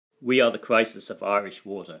We are the crisis of Irish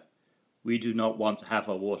water. We do not want to have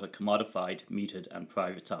our water commodified, metered and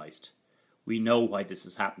privatised. We know why this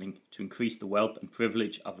is happening, to increase the wealth and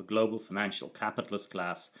privilege of a global financial capitalist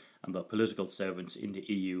class and their political servants in the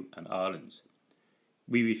EU and Ireland.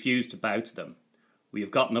 We refuse to bow to them. We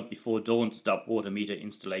have gotten up before dawn to stop water meter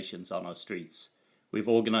installations on our streets. We have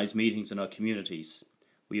organised meetings in our communities.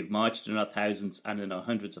 We have marched in our thousands and in our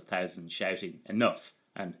hundreds of thousands shouting, "Enough!"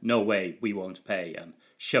 and "No way, we won't pay," and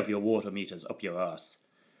 "Shove your water meters up your arse."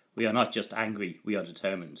 We are not just angry, we are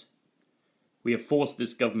determined. We have forced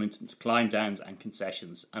this government into climb downs and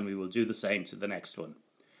concessions, and we will do the same to the next one.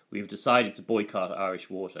 We have decided to boycott Irish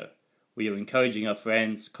water. We are encouraging our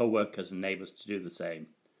friends, co-workers and neighbours to do the same.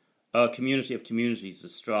 Our community of communities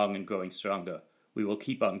is strong and growing stronger. We will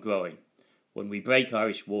keep on growing. When we break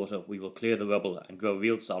Irish water, we will clear the rubble and grow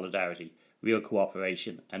real solidarity, real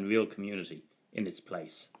cooperation and real community in its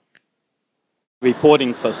place.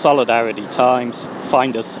 Reporting for Solidarity Times,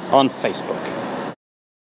 find us on Facebook.